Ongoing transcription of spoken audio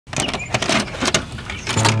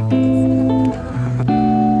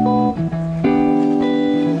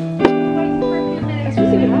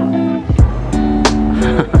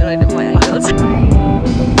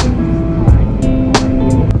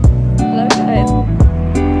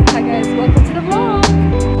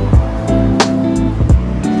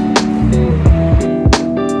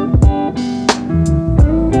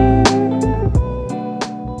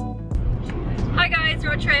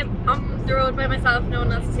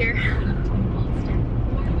here.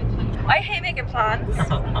 I hate making plans.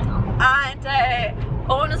 And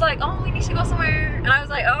Owen was like, oh, we need to go somewhere. And I was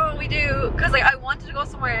like, oh, we do. Because like I wanted to go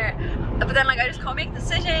somewhere. But then like I just can't make a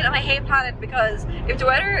decision. And I hate planning because if the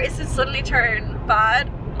weather is to suddenly turn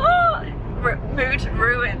bad, oh, mood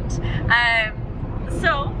ruined.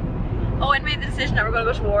 So Owen made the decision that we're going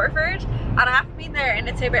to go to Waterford. And I haven't been there in,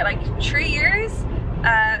 it's about like 3 years.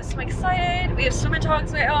 So I'm excited. We have swimming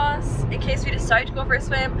togs with us in case we decide to go for a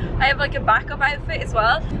swim. I have like a backup outfit as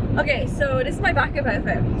well. Okay, so this is my backup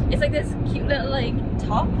outfit. It's like this cute little like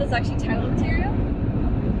top that's actually towel material.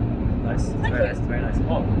 Nice. It's very nice. It's very nice.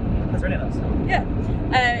 Oh, that's really nice. Yeah.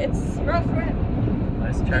 It's roadtrip.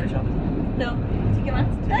 Nice. Charity shop. No. Ticket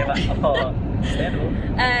Oh, sustainable.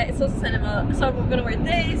 It's so sustainable. So I'm gonna wear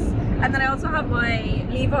this, and then I also have my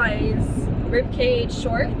Levi's ribcage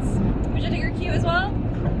shorts, which I think are cute as well.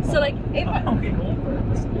 So like, if how long are you going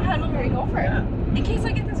for? How long are you going for? Yeah. In case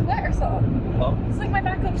I get this wet or something. Oh. It's like my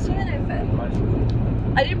backup swimming outfit.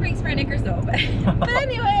 Right. I didn't bring spare knickers though, but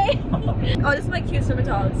anyway. Oh, this is my cute swimming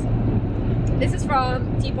togs. This is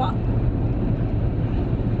from Depop.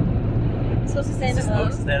 So sustainable. So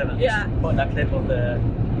sustainable. Yeah. Put that clip of the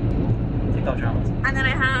TikTok channels. And then I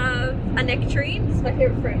have a nectarine. This is my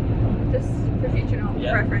favourite fruit. Just for future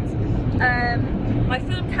reference. My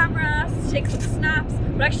film camera to take some snaps.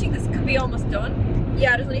 But I actually think this could be almost done.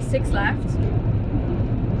 Yeah, there's only 6 left.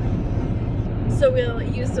 So we'll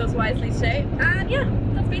use those wisely today. And yeah,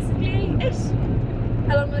 that's basically it.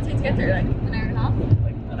 How long will it take to get there? Like an hour and a half?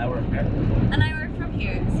 Like an hour from here. An hour from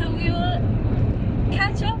here. So we will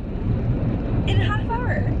catch up in a half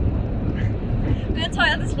hour. I'm gonna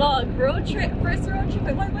title this vlog road trip, first road trip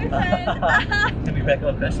with my boyfriend. Can we back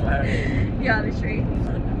up question mark? Yeah, literally.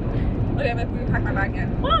 Okay, I'm gonna pack my bag now.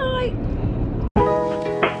 Bye!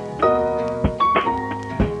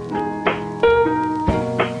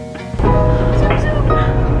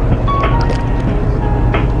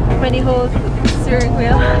 Many holes in the steering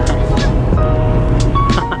wheel.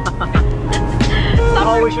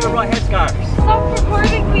 Oh, we should have brought headscarves. Stop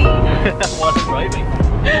recording me! What driving?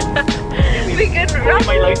 We could Get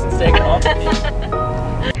my license taken off.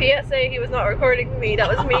 PSA, he was not recording me, that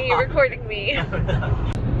was me recording me.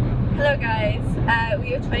 Hello guys,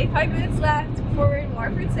 we have 25 minutes left before we're in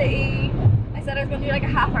Waterford City. I said I was going to do like a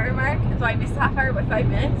half-hour mark, so I missed a half hour by 5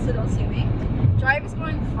 minutes, so don't sue me. Drive is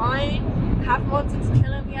going fine, haven't wanted to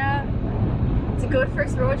kill him yet. It's a good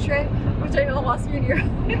first road trip, which I know wants to be your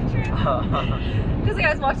road trip. Because like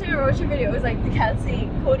I was watching a road trip video, it was like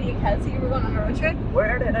Cody and Kelsey were going on a road trip.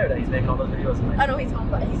 Where are they now that he's making all those videos? I know he's home,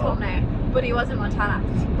 but he's home now. But he was in Montana.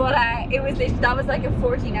 But it was literally, that was like a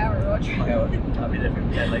 14-hour road trip. Okay, well, that'd be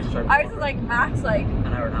different. Yeah, like Ours was like max like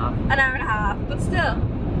an hour and a half. An hour and a half, but still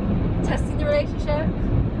testing the relationship.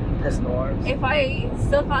 Testing the waters. If I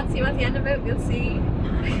still fancy him at the end of it, we'll see.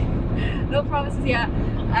 No promises yet.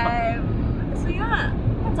 So yeah,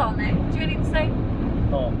 that's all now. Do you have anything to say?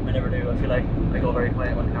 No, I never do. I feel like I go very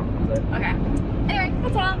quiet when the camera comes out. Okay. Anyway,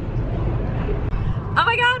 that's all. Oh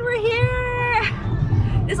my god, we're here!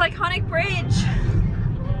 This iconic bridge.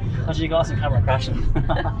 Actually, you got some camera crashing.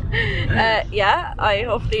 Yeah,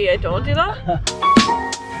 hopefully I don't do that.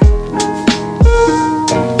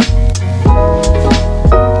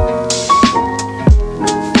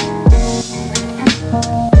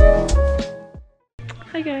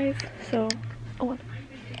 Hi guys, so what's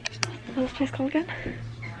this place called again?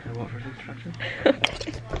 Waterford Attraction.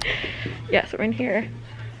 Okay. Yeah, so we're in here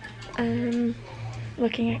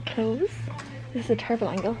looking at clothes. This is a terrible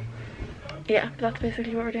angle. Yeah, but that's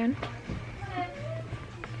basically what we're doing.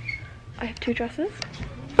 I have 2 dresses.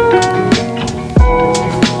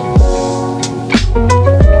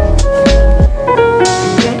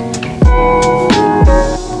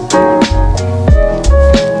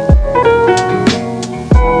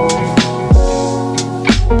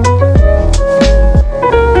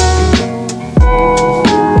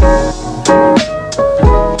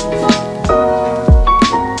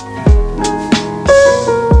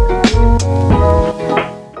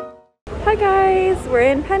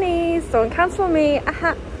 Don't cancel me.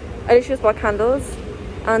 Aha. I literally just bought candles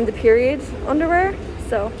and the period underwear.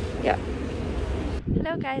 So yeah.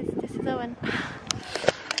 Hello guys, this is Owen.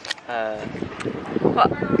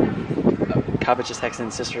 What? Cabbage is texting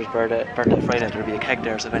his sister's birthday Friday. There'll be a keg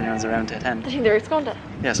there, so if anyone's around to attend. I think there is going to.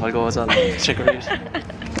 Yeah, so I'll go as well. Check her out.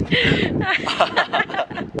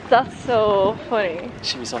 That's so funny.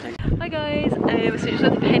 She'll be so taken. Hi guys, so we just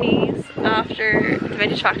got the pennies after the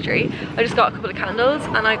vintage factory. I just got a couple of candles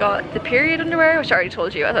and I got the period underwear, which I already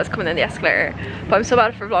told you as I was coming down the escalator. But I'm so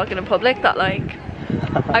bad for vlogging in public that like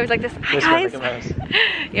I was like this, hi Whisper like guys. a mouse.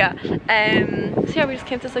 Yeah. So yeah, we just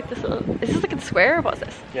came to like this little, is this like a square or what's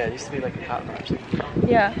this? Yeah, it used to be like a cat or something.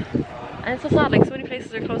 Yeah. And it's so sad, like so many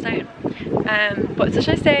places are closed down. But it's such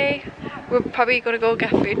a nice day. We're probably gonna go get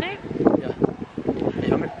food now. Yeah. Are you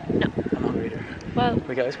hungry? No. I'm hungry either. Well,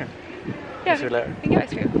 We get ice cream. yeah, Food later. we can get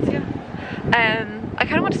ice cream, so yeah. I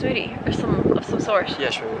kinda want a smoothie or some of some sort. Yeah,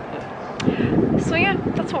 sure. Yeah. So yeah,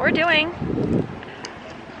 that's what we're doing.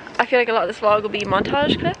 I feel like a lot of this vlog will be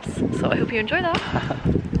montage clips, so I hope you enjoy that.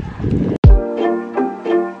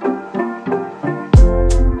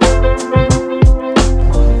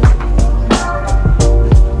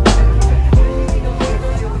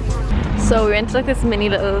 So we went to like this mini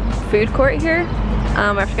little food court here.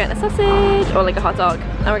 We're after getting a sausage or like a hot dog,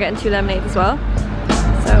 and we're getting 2 lemonades as well.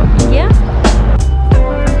 So yeah.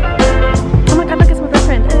 Oh my god, look, it's my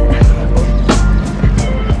boyfriend.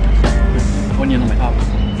 Onion on my top.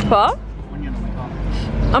 What? Onion on my top.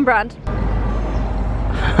 On brand.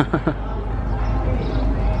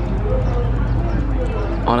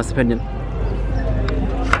 Honest opinion.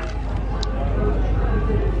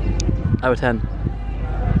 Out of 10.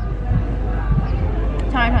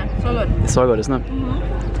 10 out of 10, so good. It's so good, isn't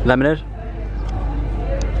it? Lemonade?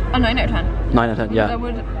 A 9 out of 10. 9 out of 10, I yeah.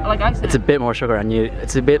 would like ice in It's a it. bit more sugar and you need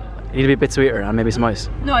to be a bit sweeter and maybe some ice.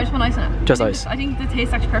 No, I just want ice in it. Just I think ice. I think the taste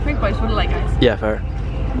is actually perfect, but I just would like ice. Yeah, fair.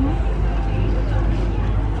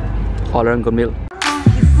 All around good meal.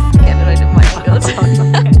 Yeah, but I didn't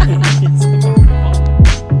mind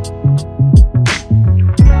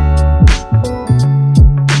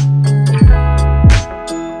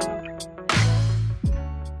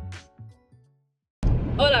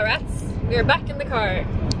Hola rats, we are back in the car.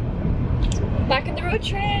 Back in the road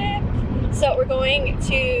trip. So we're going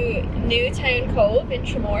to Newtown Cove in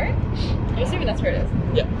Tramore. I'm assuming that's where it is.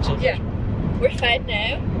 Yeah. Yeah. We're fed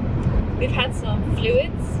now. We've had some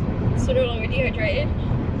fluids, so no longer dehydrated.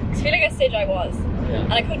 I feel like at a stage I was. Yeah.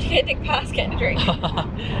 And I couldn't get past getting a drink.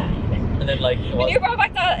 And then like When you brought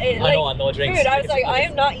back that I know, I know drinks. food, I was like, I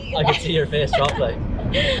am not eating I that. could see your face drop like.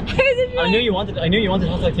 I knew you wanted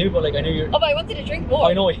hot dog too, but like I knew you. Oh, but I wanted to drink more.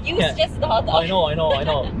 I know, You yeah. suggested the hot dog. I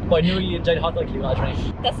know. But I knew you enjoyed hot dog, you got a drink.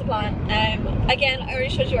 That's the plan. Again, I already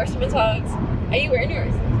showed you our swimming togs. Are you wearing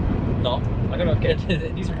yours? No, I'm gonna get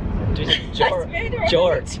these are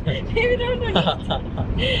jorts. Maybe they're not.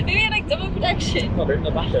 Maybe I like double protection. No, they're in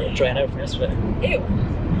the back there, drying out from yesterday. Ew.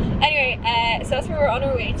 Anyway, so that's where we're on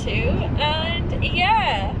our way to, and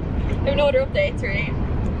yeah, there are no other updates really.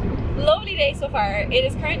 Lovely day so far. It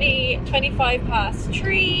is currently 25 past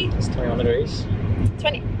 3. It's 21 degrees.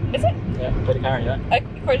 20, is it? Yeah, by the car, yeah.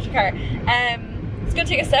 According to the car. It's gonna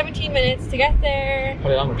take us 17 minutes to get there.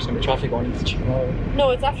 Probably longer because there's traffic going into tomorrow.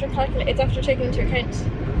 No, it's after taking into account.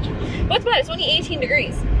 But it's bad, it's only 18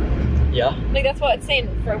 degrees. Yeah. Like that's what it's saying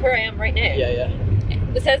for where I am right now. Yeah.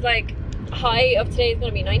 It says like high of today is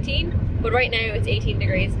gonna be 19, but right now it's 18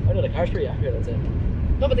 degrees. I know the car's pretty accurate, that's it.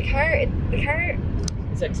 No, but the car.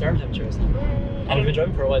 It's like external temperature, isn't it? And we've been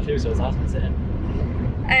driving for a while too, so it's awesome to sit in.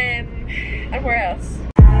 And where else?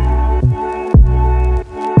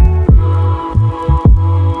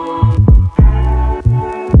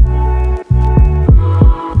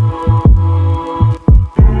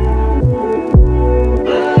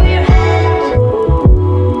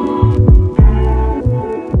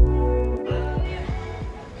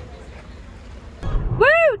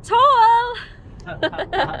 Woo! Tall!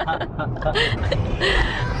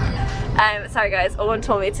 Sorry guys, Owen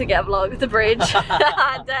told me to get a vlog with the bridge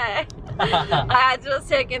and I had to just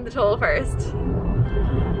take in the toll first.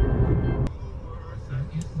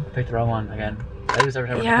 Picked the wrong one again. I lose every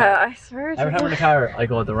time in the Yeah, car. I swear. Every time I'm in the car, I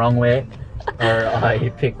go the wrong way, or I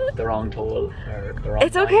pick the wrong toll, or the wrong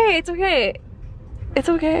It's okay, it's okay. It's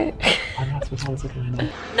okay. I'm not supposed to hold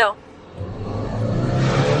it. No.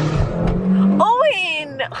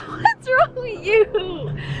 Owen! What's wrong with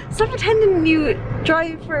you? Stop pretending you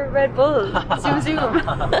drive for a Red Bull. Zoom zoom.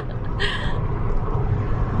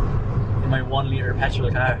 In my 1 litre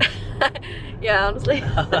petrol car. Yeah, honestly.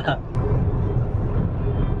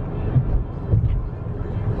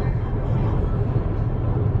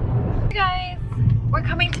 Hey guys, we're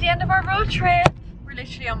coming to the end of our road trip. We're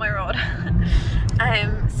literally on my road.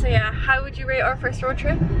 So yeah, how would you rate our first road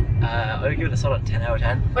trip? I would give it a solid 10 out of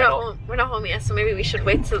 10. We're not home yet, so maybe we should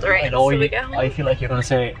wait till the rain I know so we get home. I feel like you're going to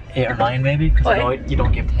say 8 or 9 maybe, because I know you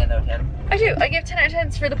don't give 10 out of 10. I do. I gave 10 out of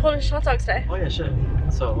 10 for the Polish hot dogs today. Oh yeah, sure.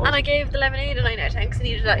 So, And I gave the lemonade a 9 out of 10 because I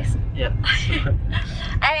needed ice. yeah.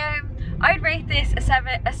 I'd rate this a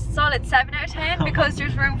solid 7 out of 10 because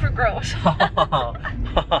there's room for growth. I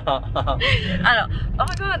know. Oh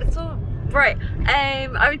my god, it's so bright.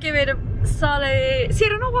 I would give it a solid. See, I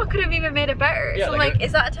don't know what could have even made it better. Yeah, So like like,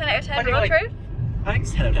 is that a 10 out of 10 road trip? I think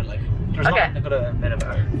it's 10 out of 10. Like, there's nothing that could have made it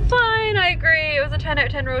better. Fine, I agree. It was a 10 out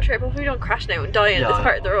of 10 road trip. Hopefully we don't crash now and die on this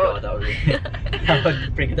part of the road. God, that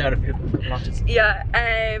would bring it down a few notches. Yeah,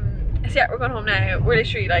 so yeah, we're going home now. We're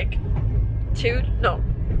literally like 3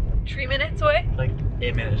 minutes away. Like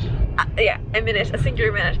a minute. Yeah, a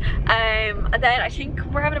singular minute. And then I think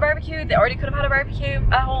we're having a barbecue. They already could have had a barbecue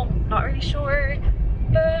at home. Not really sure.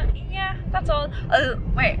 But yeah, that's all.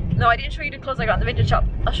 Wait, no, I didn't show you the clothes I got in the vintage shop.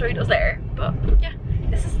 I'll show you those later. But yeah,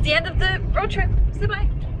 this is the end of the road trip. Say bye.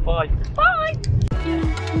 Bye. Bye.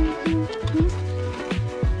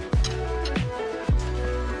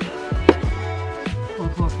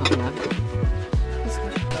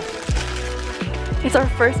 It's our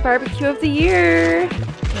first barbecue of the year.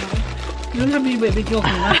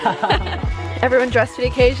 Everyone dressed for the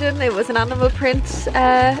occasion. It was an animal print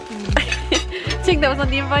thing that was on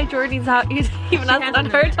the invite. Jordan's even has it on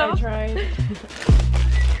her top.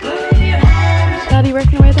 Daddy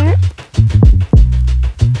working away